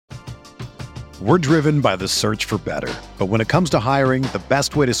We're driven by the search for better. But when it comes to hiring, the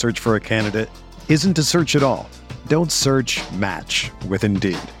best way to search for a candidate isn't to search at all. Don't search, match with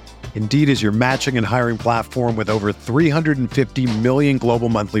Indeed. Indeed is your matching and hiring platform with over 350 million global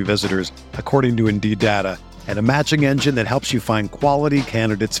monthly visitors, according to Indeed data, and a matching engine that helps you find quality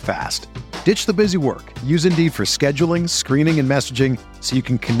candidates fast. Ditch the busy work. Use Indeed for scheduling, screening, and messaging so you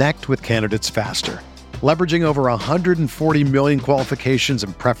can connect with candidates faster. Leveraging over 140 million qualifications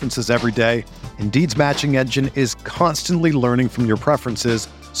and preferences every day, Indeed's matching engine is constantly learning from your preferences,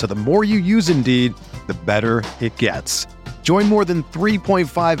 so the more you use Indeed, the better it gets. Join more than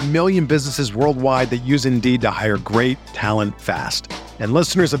 3.5 million businesses worldwide that use Indeed to hire great talent fast. And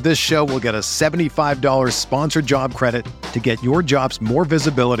listeners of this show will get a $75 sponsored job credit to get your jobs more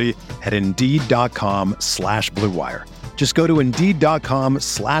visibility at Indeed.com/Blue Wire. Just go to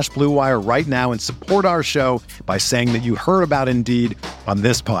Indeed.com/Blue Wire right now and support our show by saying that you heard about Indeed on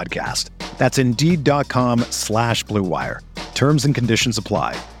this podcast. That's Indeed.com/Blue Wire. Terms and conditions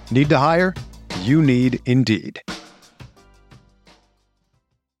apply. Need to hire? You need Indeed.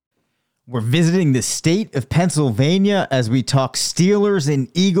 We're visiting the state of Pennsylvania as we talk Steelers and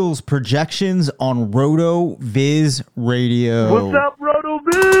Eagles projections on RotoViz Radio. What's up,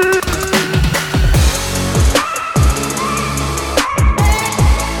 RotoViz?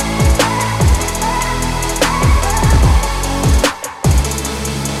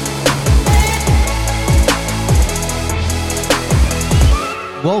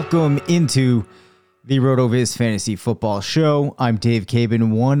 Welcome into the RotoViz Fantasy Football Show. I'm Dave Cabin,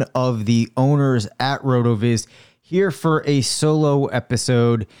 one of the owners at RotoViz, here for a solo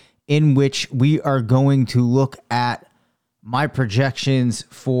episode in which we are going to look at my projections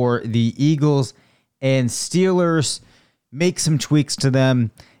for the Eagles and Steelers, make some tweaks to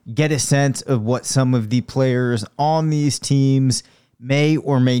them, get a sense of what some of the players on these teams may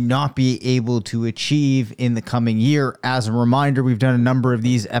or may not be able to achieve in the coming year. As a reminder, we've done a number of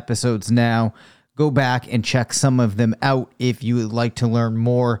these episodes now. Go back and check some of them out if you would like to learn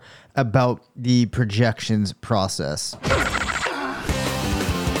more about the projections process.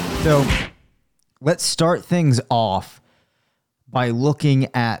 So let's start things off by looking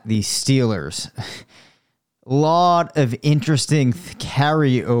at the Steelers. A lot of interesting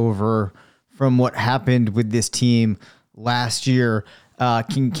carryover from what happened with this team last year.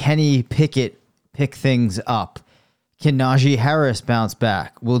 Can Kenny Pickett pick things up? Can Najee Harris bounce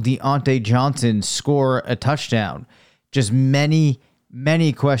back? Will Deontay Johnson score a touchdown? Just many,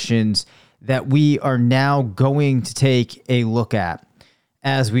 many questions that we are now going to take a look at.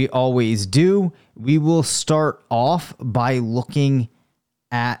 As we always do, we will start off by looking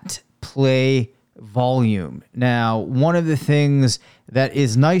at play volume. Now, one of the things that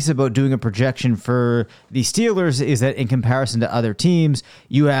is nice about doing a projection for the Steelers is that in comparison to other teams,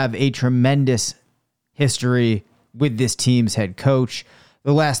 you have a tremendous history with this team's head coach.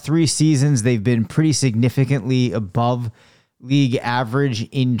 The last 3 seasons, they've been pretty significantly above league average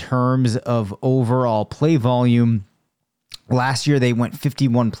in terms of overall play volume. Last year, they went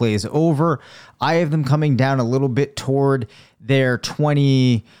 51 plays over. I have them coming down a little bit toward their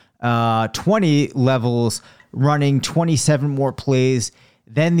 20 levels, running 27 more plays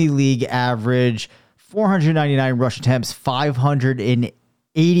than the league average, 499 rush attempts,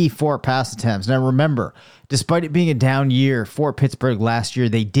 584 pass attempts. Now remember, despite it being a down year for Pittsburgh last year,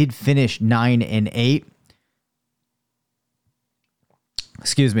 they did finish 9-8.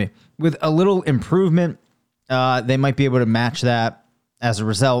 Excuse me. With a little improvement, they might be able to match that. As a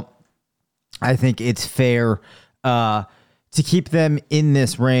result, I think it's fair to keep them in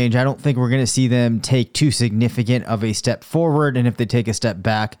this range. I don't think we're going to see them take too significant of a step forward. And if they take a step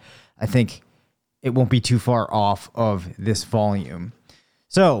back, I think it won't be too far off of this volume.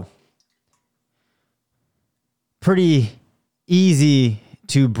 So, pretty easy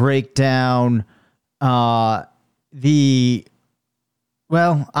to break down well,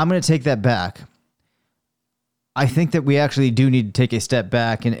 I'm going to take that back. I think that we actually do need to take a step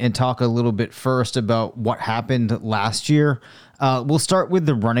back and talk a little bit first about what happened last year. We'll start with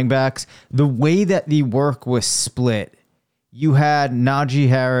the running backs. The way that the work was split, you had Najee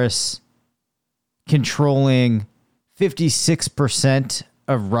Harris controlling 56%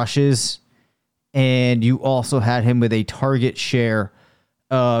 of rushes, and you also had him with a target share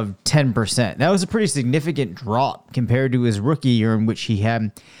of 10%. That was a pretty significant drop compared to his rookie year, in which he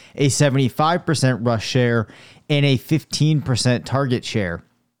had a 75% rush share and a 15% target share.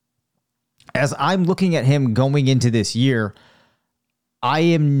 As I'm looking at him going into this year, I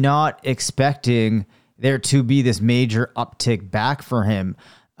am not expecting there to be this major uptick back for him.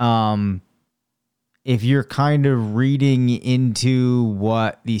 if you're kind of reading into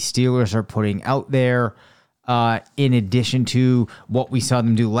what the Steelers are putting out there, in addition to what we saw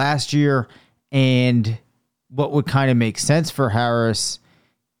them do last year and what would kind of make sense for Harris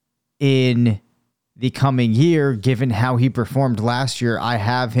in the coming year, given how he performed last year, I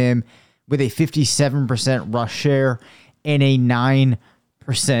have him with a 57% rush share and a 9%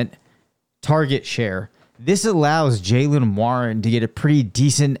 target share. This allows Jaylen Warren to get a pretty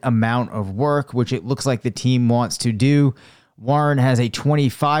decent amount of work, which it looks like the team wants to do. Warren has a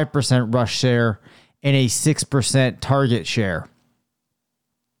 25% rush share and a 6% target share.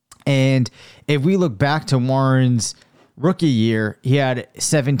 And if we look back to Warren's rookie year, he had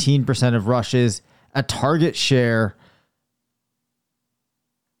 17% of rushes, a target share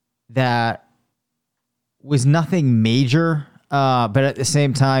that was nothing major, but at the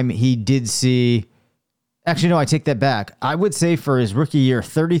same time, he did see... Actually, no, I take that back. I would say for his rookie year,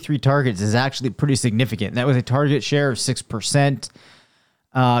 33 targets is actually pretty significant. That was a target share of 6%,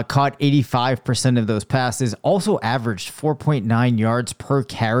 caught 85% of those passes, also averaged 4.9 yards per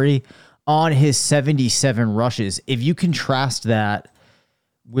carry on his 77 rushes. If you contrast that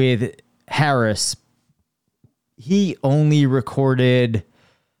with Harris, he only recorded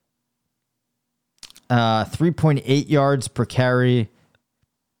 3.8 yards per carry,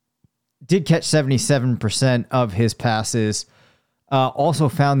 did catch 77% of his passes, also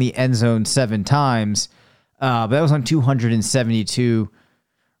found the end zone 7 times, but that was on 272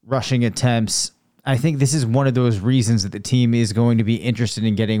 rushing attempts. I think this is one of those reasons that the team is going to be interested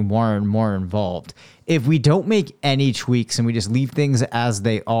in getting Warren more involved. If we don't make any tweaks and we just leave things as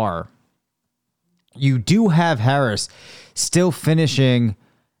they are, you do have Harris still finishing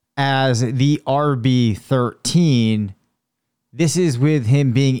as the RB13. This is with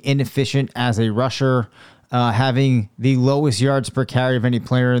him being inefficient as a rusher, having the lowest yards per carry of any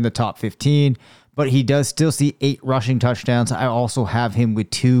player in the top 15, but he does still see 8 rushing touchdowns. I also have him with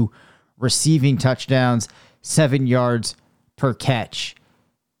 2 receiving touchdowns, 7 yards per catch.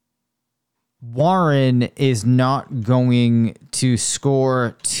 Warren is not going to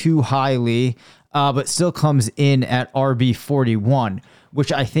score too highly, but still comes in at RB41,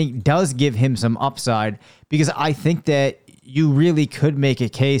 which I think does give him some upside, because I think that you really could make a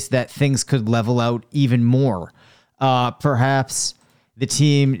case that things could level out even more. Perhaps the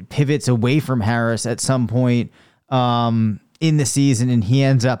team pivots away from Harris at some point in the season, and he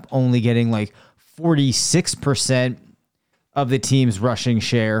ends up only getting like 46% of the team's rushing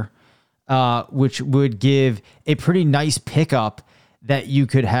share, which would give a pretty nice pickup that you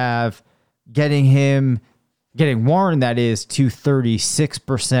could have getting Warren, that is, to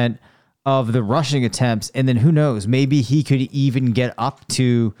 36% of the rushing attempts. And then who knows, maybe he could even get up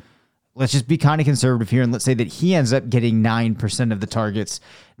to, let's just be kind of conservative here, and let's say that he ends up getting 9% of the targets.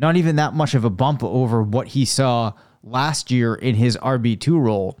 Not even that much of a bump over what he saw last year in his RB2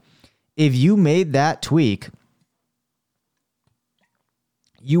 role. If you made that tweak,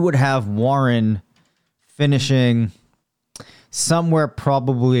 you would have Warren finishing somewhere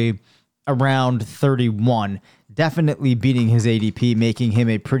probably around 31, definitely beating his ADP, making him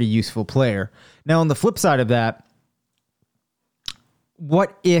a pretty useful player. Now, on the flip side of that,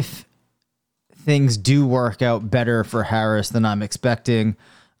 what if things do work out better for Harris than I'm expecting?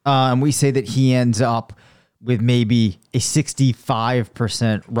 And we say that he ends up with maybe a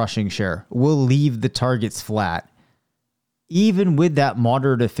 65% rushing share. We'll leave the targets flat. Even with that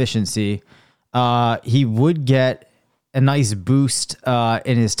moderate efficiency, he would get a nice boost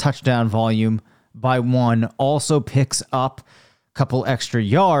in his touchdown volume by 1, also picks up a couple extra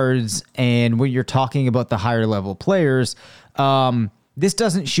yards. And when you're talking about the higher level players, this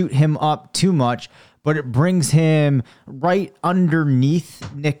doesn't shoot him up too much, but it brings him right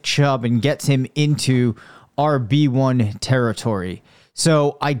underneath Nick Chubb and gets him into RB1 territory.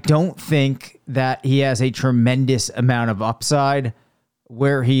 So I don't think that he has a tremendous amount of upside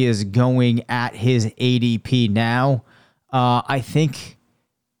where he is going at his ADP now. I think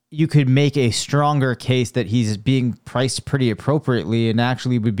you could make a stronger case that he's being priced pretty appropriately and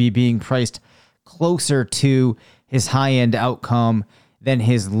actually would be being priced closer to his high-end outcome than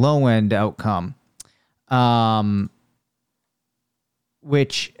his low-end outcome.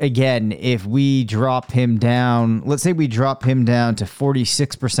 Which, again, if we drop him down, let's say we drop him down to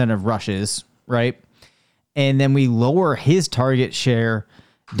 46% of rushes, right? And then we lower his target share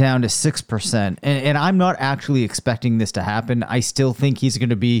down to 6%. And I'm not actually expecting this to happen. I still think he's going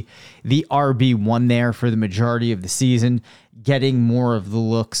to be the RB1 there for the majority of the season, getting more of the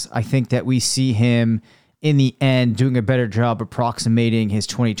looks. I think that we see him in the end doing a better job approximating his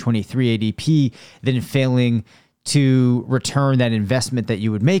 2023 ADP than failing to return that investment that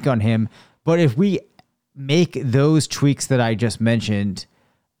you would make on him. But if we make those tweaks that I just mentioned,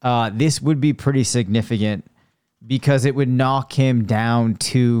 this would be pretty significant because it would knock him down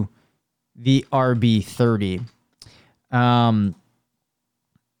to the RB30.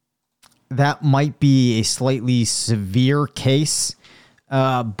 That might be a slightly severe case,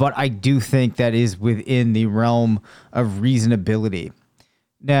 but I do think that is within the realm of reasonability.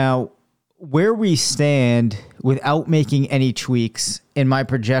 Now, where we stand without making any tweaks in my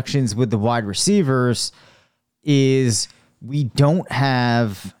projections with the wide receivers is we don't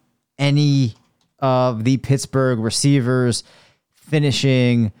have any of the Pittsburgh receivers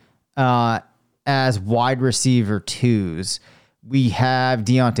finishing as wide receiver 2s. We have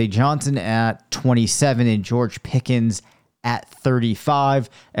Deontay Johnson at 27 and George Pickens at 35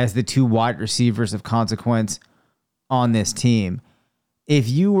 as the 2 wide receivers of consequence on this team. If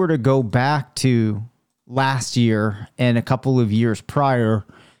you were to go back to last year and a couple of years prior,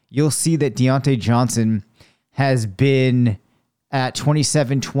 you'll see that Deontay Johnson has been at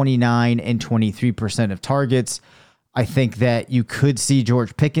 27, 29, and 23% of targets. I think that you could see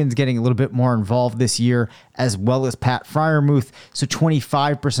George Pickens getting a little bit more involved this year, as well as Pat Freiermuth. So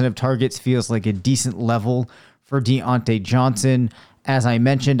 25% of targets feels like a decent level for Deontay Johnson. As I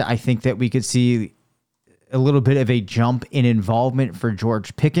mentioned, I think that we could see a little bit of a jump in involvement for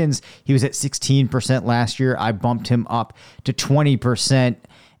George Pickens. He was at 16% last year. I bumped him up to 20%.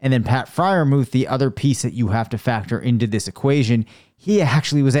 And then Pat Freiermuth, the other piece that you have to factor into this equation, he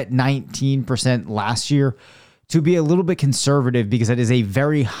actually was at 19% last year. To be a little bit conservative, because that is a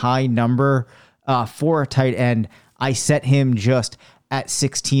very high number for a tight end, I set him just at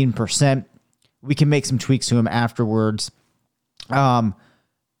 16%. We can make some tweaks to him afterwards. But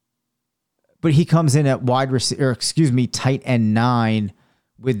he comes in at tight end 9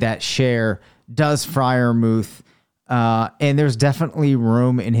 with that share. Does Freiermuth, and there's definitely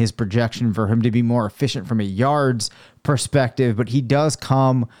room in his projection for him to be more efficient from a yards perspective. But he does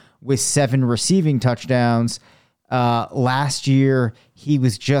come with 7 receiving touchdowns. Last year he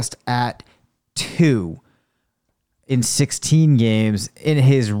was just at 2 in 16 games. In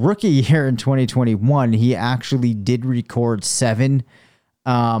his rookie year in 2021, he actually did record 7.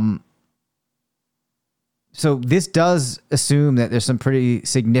 So this does assume that there's some pretty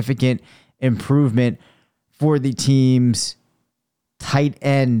significant improvement for the team's tight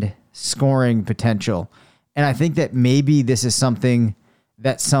end scoring potential. And I think that maybe this is something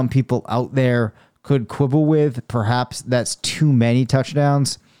that some people out there could quibble with. Perhaps that's too many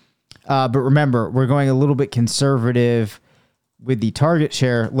touchdowns. But remember, we're going a little bit conservative with the target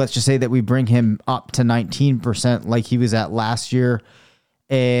share. Let's just say that we bring him up to 19% like he was at last year.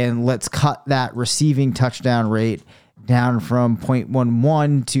 And let's cut that receiving touchdown rate down from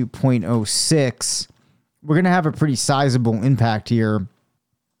 0.11 to 0.06. We're going to have a pretty sizable impact here.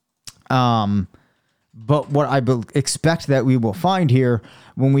 But what I expect that we will find here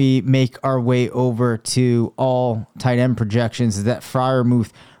when we make our way over to all tight end projections is that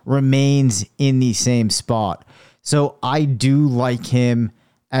Freiermuth remains in the same spot. So I do like him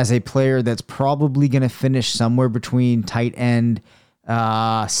as a player that's probably going to finish somewhere between tight end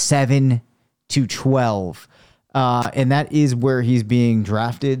 7 to 12. And that is where he's being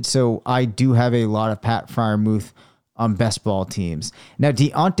drafted. So I do have a lot of Pat Freiermuth on best ball teams. Now,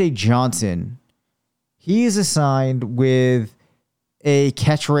 Deontay Johnson, he is assigned with a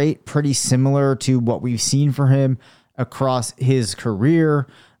catch rate pretty similar to what we've seen for him across his career.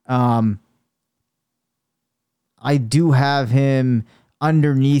 I do have him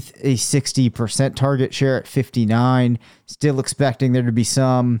underneath a 60% target share at 59. Still expecting there to be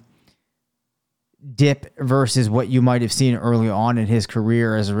some dip versus what you might have seen early on in his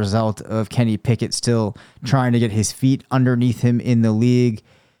career as a result of Kenny Pickett still trying to get his feet underneath him in the league.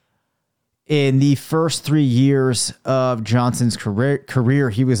 In the first 3 years of Johnson's career,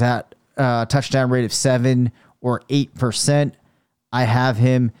 he was at a touchdown rate of 7 or 8%. I have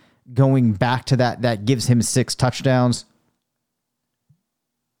him going back to that. That gives him 6 touchdowns.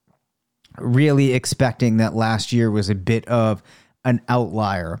 Really expecting that last year was a bit of an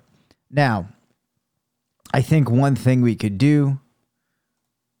outlier. Now, I think one thing we could do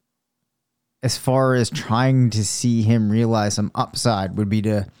as far as trying to see him realize some upside would be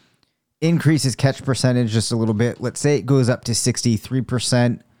to increase his catch percentage just a little bit. Let's say it goes up to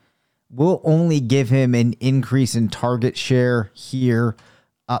 63%. We'll only give him an increase in target share here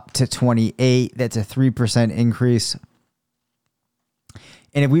up to 28. That's a 3% increase.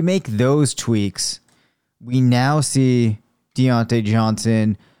 And if we make those tweaks, we now see Deontay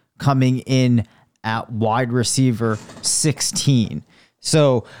Johnson coming in at wide receiver 16.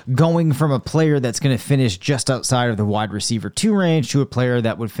 So going from a player that's going to finish just outside of the wide receiver 2 range to a player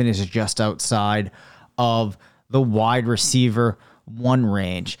that would finish just outside of the wide receiver 1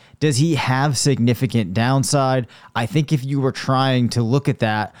 range. Does he have significant downside? I think if you were trying to look at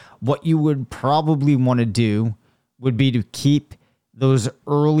that, what you would probably want to do would be to keep those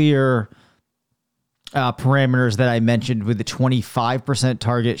earlier parameters that I mentioned with the 25%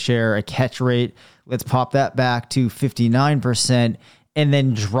 target share, a catch rate. Let's pop that back to 59% and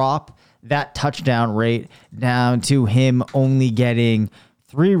then drop that touchdown rate down to him only getting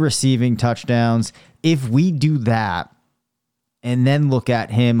 3 receiving touchdowns. If we do that and then look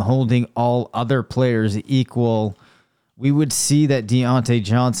at him holding all other players equal, we would see that Diontae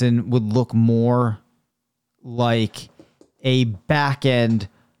Johnson would look more like a back-end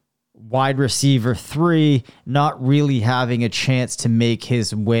wide receiver 3, not really having a chance to make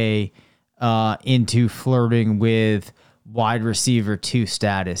his way into flirting with wide receiver 2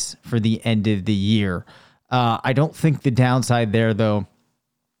 status for the end of the year. I don't think the downside there, though,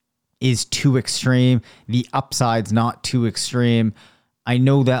 is too extreme. The upside's not too extreme. I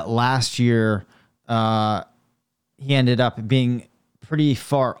know that last year he ended up being pretty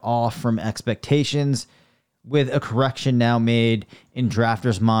far off from expectations. With a correction now made in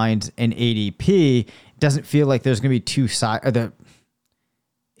drafters' minds and ADP, it doesn't feel like there's going to be two sides.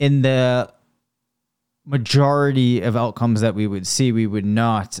 In the majority of outcomes that we would see, we would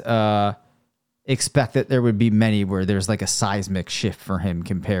not expect that there would be many where there's like a seismic shift for him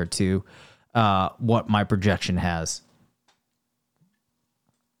compared to what my projection has.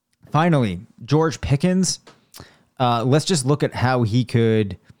 Finally, George Pickens. Let's just look at how he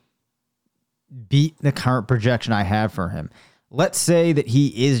could beat the current projection I have for him. Let's say that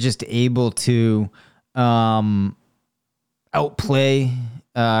he is just able to outplay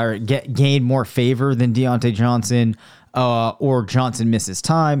or gain more favor than Diontae Johnson, or Johnson misses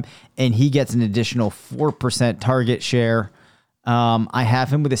time and he gets an additional 4% target share. I have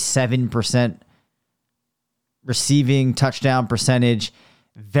him with a 7% receiving touchdown percentage,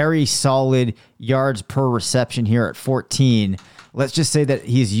 very solid yards per reception here at 14. Let's just say that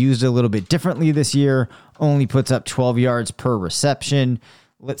he's used a little bit differently this year, only puts up 12 yards per reception.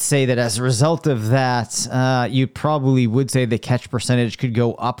 Let's say that as a result of that, you probably would say the catch percentage could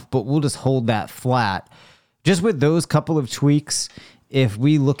go up, but we'll just hold that flat. Just with those couple of tweaks, if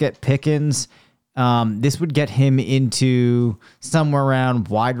we look at Pickens, this would get him into somewhere around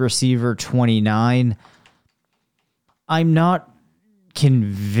wide receiver 29. I'm not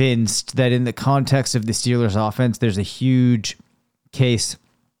convinced that in the context of the Steelers offense, there's a huge case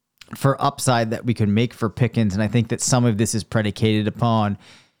for upside that we could make for Pickens. And I think that some of this is predicated upon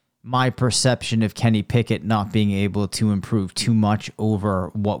my perception of Kenny Pickett not being able to improve too much over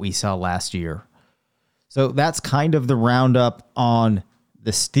what we saw last year. So that's kind of the roundup on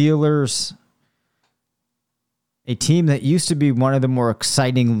the Steelers, a team that used to be one of the more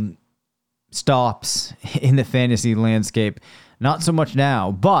exciting stops in the fantasy landscape. Not so much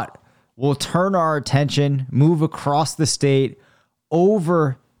now, but we'll turn our attention, move across the state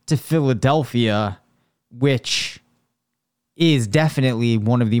over to Philadelphia, which is definitely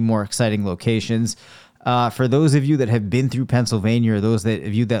one of the more exciting locations. For those of you that have been through Pennsylvania, or those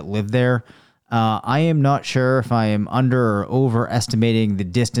of you that live there, I am not sure if I am under or overestimating the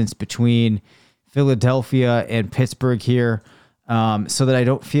distance between Philadelphia and Pittsburgh here. So that I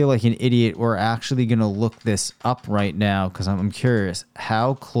don't feel like an idiot, we're actually going to look this up right now because I'm curious.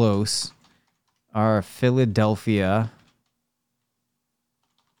 How close are Philadelphia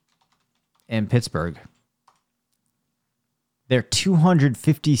and Pittsburgh? They're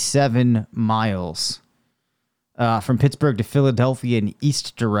 257 miles from Pittsburgh to Philadelphia in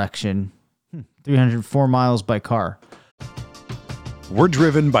east direction, 304 miles by car. We're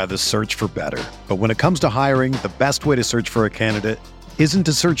driven by the search for better. But when it comes to hiring, the best way to search for a candidate isn't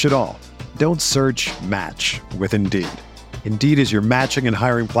to search at all. Don't search, match with Indeed. Indeed is your matching and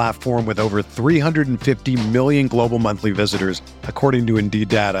hiring platform with over 350 million global monthly visitors, according to Indeed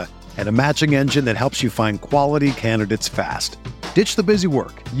data, and a matching engine that helps you find quality candidates fast. Ditch the busy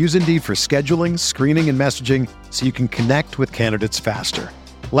work. Use Indeed for scheduling, screening, and messaging so you can connect with candidates faster.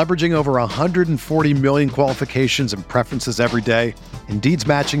 Leveraging over 140 million qualifications and preferences every day, Indeed's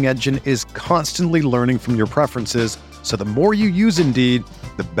matching engine is constantly learning from your preferences, so the more you use Indeed,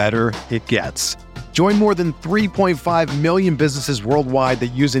 the better it gets. Join more than 3.5 million businesses worldwide that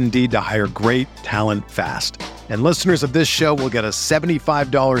use Indeed to hire great talent fast. And listeners of this show will get a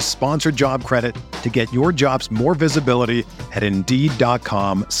 $75 sponsored job credit to get your jobs more visibility at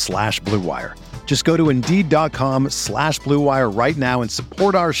Indeed.com/Blue Wire. Just go to Indeed.com/Blue Wire right now and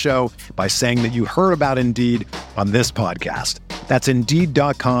support our show by saying that you heard about Indeed on this podcast. That's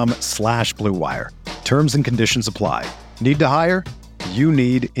Indeed.com/Blue Wire. Terms and conditions apply. Need to hire? You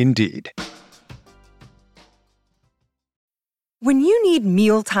need Indeed. When you need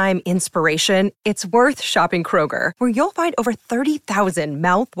mealtime inspiration, it's worth shopping Kroger, where you'll find over 30,000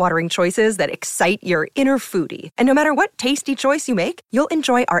 mouth-watering choices that excite your inner foodie. And no matter what tasty choice you make, you'll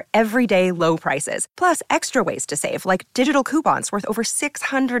enjoy our everyday low prices, plus extra ways to save, like digital coupons worth over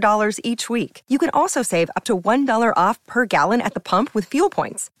 $600 each week. You can also save up to $1 off per gallon at the pump with fuel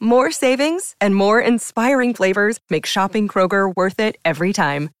points. More savings and more inspiring flavors make shopping Kroger worth it every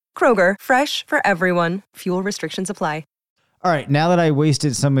time. Kroger, fresh for everyone. Fuel restrictions apply. All right, now that I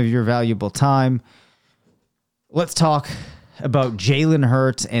wasted some of your valuable time, let's talk about Jalen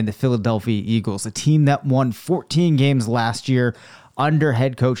Hurts and the Philadelphia Eagles, a team that won 14 games last year under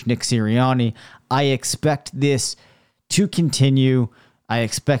head coach Nick Sirianni. I expect this to continue. I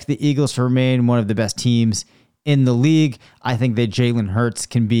expect the Eagles to remain one of the best teams in the league. I think that Jalen Hurts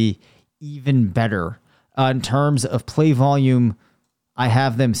can be even better. In terms of play volume, I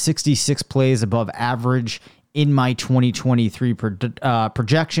have them 66 plays above average in my 2023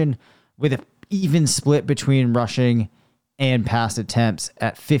 projection, with an even split between rushing and pass attempts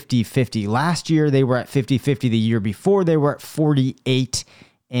at 50-50. Last year, they were at 50-50. The year before, they were at 48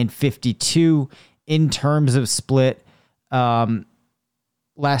 and 52 in terms of split. Last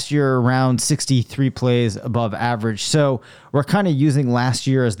year, around 63 plays above average. So we're kind of using last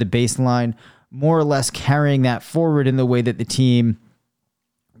year as the baseline, more or less carrying that forward in the way that the team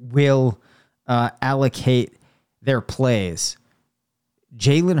will allocate their plays.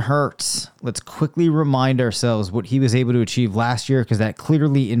 Jalen Hurts, let's quickly remind ourselves what he was able to achieve last year, because that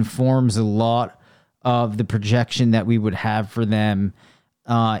clearly informs a lot of the projection that we would have for them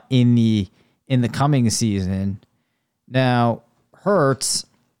in the coming season. Now, Hurts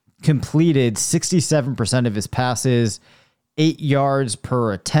completed 67% of his passes, 8 yards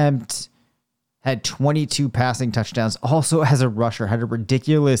per attempt, had 22 passing touchdowns. Also, as a rusher, had a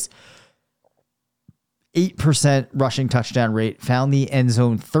ridiculous 8% rushing touchdown rate, found the end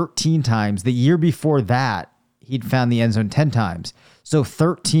zone 13 times. The year before that, he'd found the end zone 10 times. So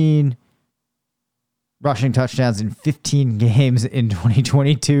 13 rushing touchdowns in 15 games in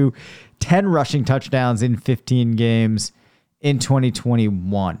 2022, 10 rushing touchdowns in 15 games in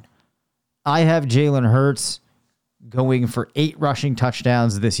 2021. I have Jalen Hurts going for 8 rushing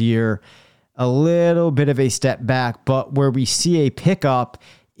touchdowns this year. A little bit of a step back, but where we see a pickup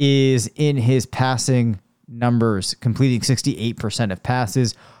is in his passing numbers, completing 68% of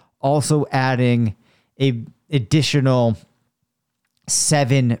passes, also adding a additional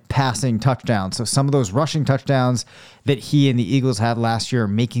 7 passing touchdowns. So some of those rushing touchdowns that he and the Eagles had last year are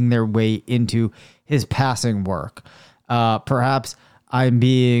making their way into his passing work. Perhaps I'm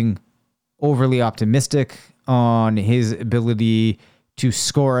being overly optimistic on his ability to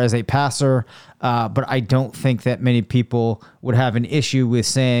score as a passer, but I don't think that many people would have an issue with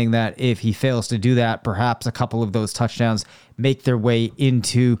saying that if he fails to do that, perhaps a couple of those touchdowns make their way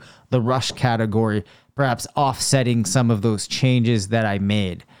into the rush category, perhaps offsetting some of those changes that I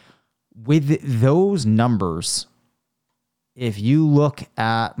made. With those numbers, if you look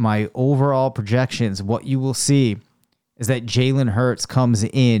at my overall projections, what you will see is that Jalen Hurts comes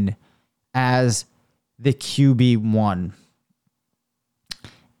in as the QB1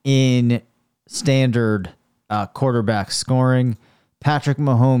 in standard quarterback scoring. Patrick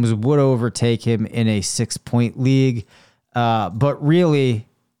Mahomes would overtake him in a 6-point league, but really,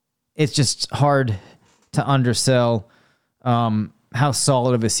 it's just hard to undersell how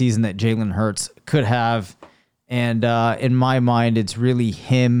solid of a season that Jalen Hurts could have. And in my mind, it's really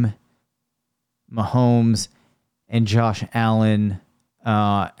him, Mahomes, and Josh Allen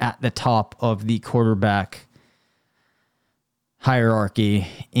at the top of the quarterback hierarchy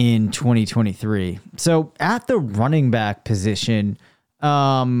in 2023. So at the running back position, with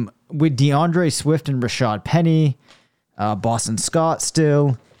DeAndre Swift and Rashad Penny, Boston Scott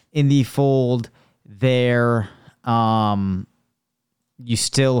still in the fold there, you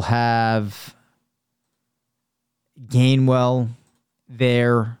still have Gainwell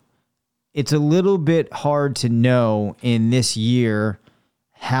there. It's a little bit hard to know in this year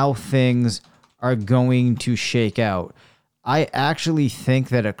how things are going to shake out. I actually think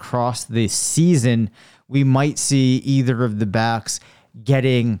that across the season, we might see either of the backs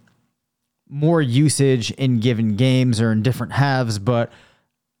getting more usage in given games or in different halves, but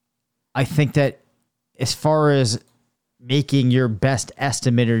I think that as far as making your best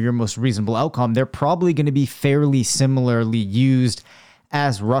estimate or your most reasonable outcome, they're probably going to be fairly similarly used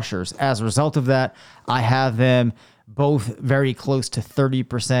as rushers. As a result of that, I have them both very close to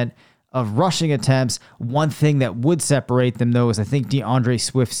 30% of rushing attempts. One thing that would separate them, though, is I think DeAndre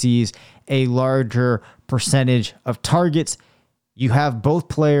Swift sees a larger percentage of targets. You have both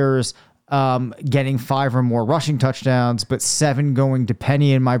players getting 5 or more rushing touchdowns, but 7 going to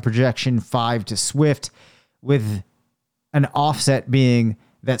Penny in my projection, 5 to Swift, with an offset being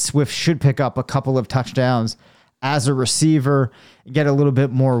that Swift should pick up a couple of touchdowns as a receiver and get a little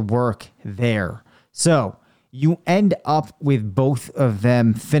bit more work there. So you end up with both of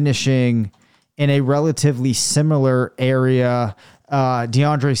them finishing in a relatively similar area.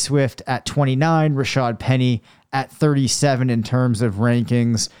 DeAndre Swift at 29, Rashad Penny at 37 in terms of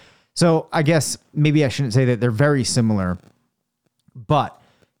rankings. So I guess maybe I shouldn't say that they're very similar, but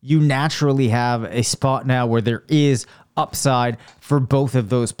you naturally have a spot now where there is upside for both of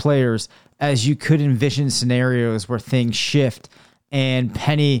those players, as you could envision scenarios where things shift and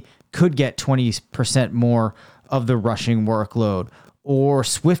Penny could get 20% more of the rushing workload, or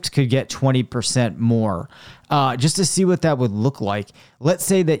Swift could get 20% more. Just to see what that would look like. Let's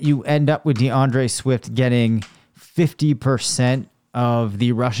say that you end up with DeAndre Swift getting 50% of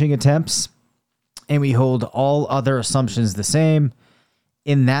the rushing attempts, and we hold all other assumptions the same.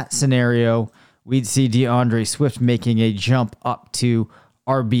 In that scenario, we'd see DeAndre Swift making a jump up to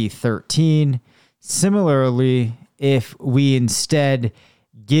RB13. Similarly, if we instead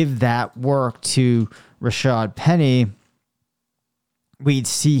give that work to Rashad Penny, we'd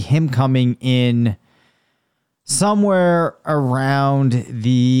see him coming in somewhere around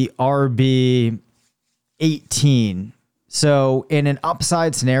the RB 18. So in an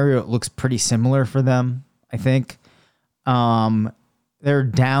upside scenario, it looks pretty similar for them, I think. Their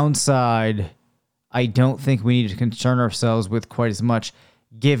downside, I don't think we need to concern ourselves with quite as much,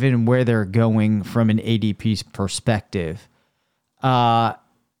 given where they're going from an ADP perspective.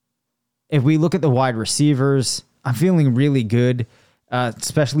 If we look at the wide receivers, I'm feeling really good,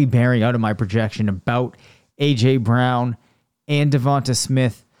 especially bearing out of my projection about A.J. Brown and Devonta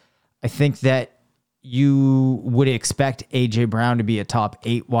Smith. I think that you would expect A.J. Brown to be a top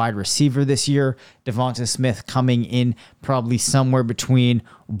 8 wide receiver this year. Devonta Smith coming in probably somewhere between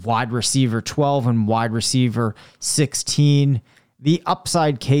wide receiver 12 and wide receiver 16. The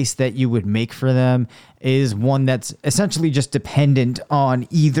upside case that you would make for them is one that's essentially just dependent on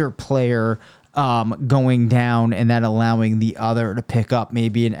either player going down and that allowing the other to pick up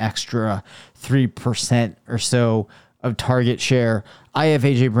maybe an extra 3% or so of target share. I have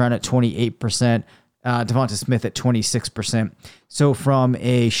A.J. Brown at 28%. Devonta Smith at 26%. So from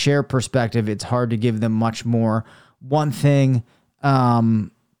a share perspective, it's hard to give them much more. One thing that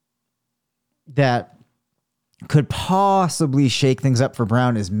could possibly shake things up for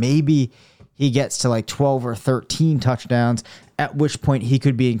Brown is maybe he gets to like 12 or 13 touchdowns, at which point he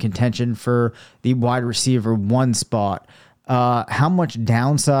could be in contention for the wide receiver 1 spot. How much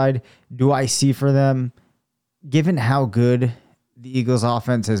downside do I see for them, given how good the Eagles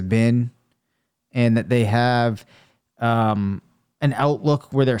offense has been and that they have an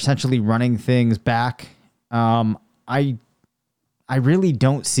outlook where they're essentially running things back? I really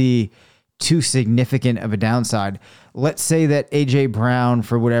don't see too significant of a downside. Let's say that A.J. Brown,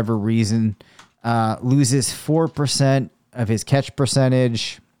 for whatever reason, loses 4% of his catch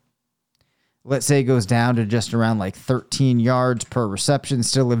percentage. Let's say it goes down to just around like 13 yards per reception,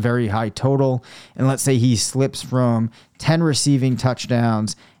 still a very high total. And let's say he slips from 10 receiving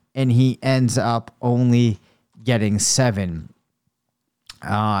touchdowns and he ends up only getting 7.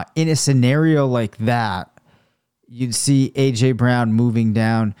 In a scenario like that, you'd see A.J. Brown moving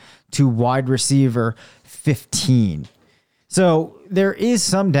down to wide receiver 15. So there is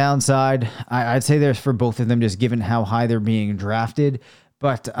some downside. I'd say there's for both of them, just given how high they're being drafted.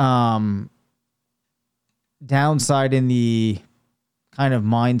 But downside in the kind of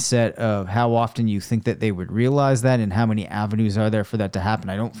mindset of how often you think that they would realize that and how many avenues are there for that to happen.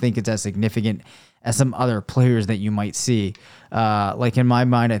 I don't think it's as significant as some other players that you might see. Like in my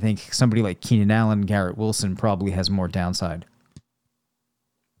mind, I think somebody like Keenan Allen, Garrett Wilson probably has more downside.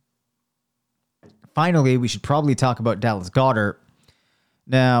 Finally, we should probably talk about Dallas Goedert.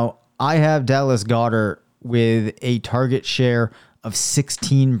 Now, I have Dallas Goedert with a target share of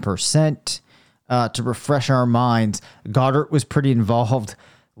 16%. To refresh our minds, Goddard was pretty involved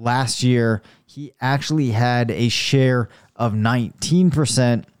last year. He actually had a share of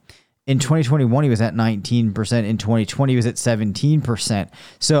 19%. In 2021, he was at 19%. In 2020, he was at 17%.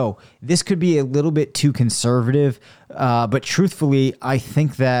 So this could be a little bit too conservative. But truthfully, I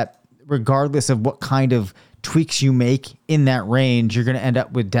think that regardless of what kind of tweaks you make in that range, you're going to end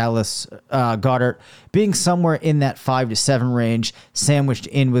up with Dallas Goedert being somewhere in that 5 to 7 range, sandwiched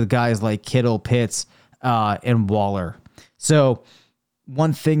in with guys like Kittle, Pitts, and Waller. So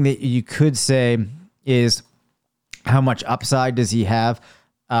one thing that you could say is, how much upside does he have?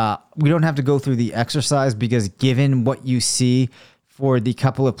 We don't have to go through the exercise, because given what you see for the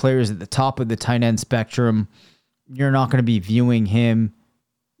couple of players at the top of the tight end spectrum, you're not going to be viewing him.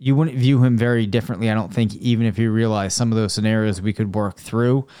 You wouldn't view him very differently, I don't think, even if you realize some of those scenarios we could work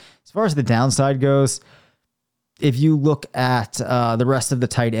through. As far as the downside goes, if you look at the rest of the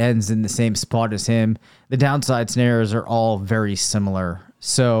tight ends in the same spot as him, the downside scenarios are all very similar.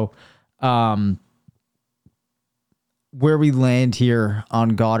 So where we land here on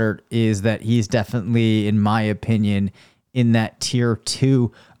Goddard is that he's definitely, in my opinion, in that tier 2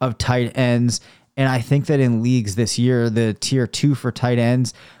 of tight ends. And I think that in leagues this year, the tier 2 for tight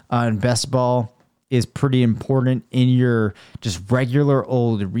ends in best ball is pretty important. In your just regular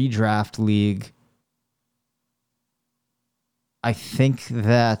old redraft league, I think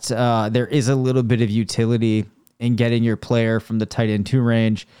that there is a little bit of utility in getting your player from the tight end 2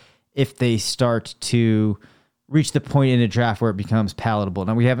 range if they start to reach the point in a draft where it becomes palatable.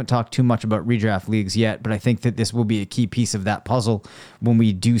 Now, we haven't talked too much about redraft leagues yet, but I think that this will be a key piece of that puzzle when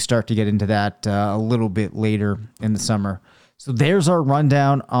we do start to get into that a little bit later in the summer. So there's our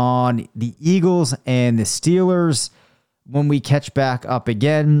rundown on the Eagles and the Steelers. When we catch back up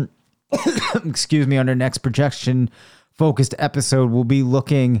again, excuse me, on our next projection-focused episode, we'll be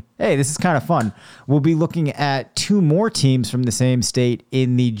looking, hey, this is kind of fun. We'll be looking at 2 more teams from the same state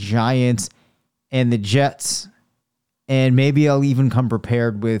in the Giants and the Jets. And maybe I'll even come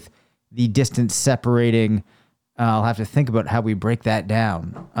prepared with the distance separating. I'll have to think about how we break that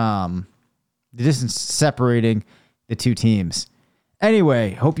down. The distance separating the 2 teams.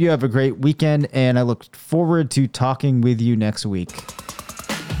 Anyway, hope you have a great weekend, and I look forward to talking with you next week.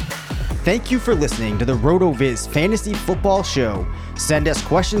 Thank you for listening to the RotoViz Fantasy Football Show. Send us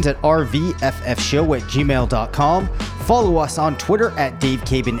questions at rvffshow@gmail.com. Follow us on Twitter at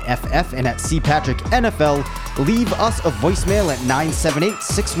DaveCabanFF and at CPatrickNFL. Leave us a voicemail at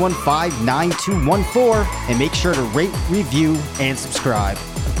 978-615-9214 and make sure to rate, review, and subscribe.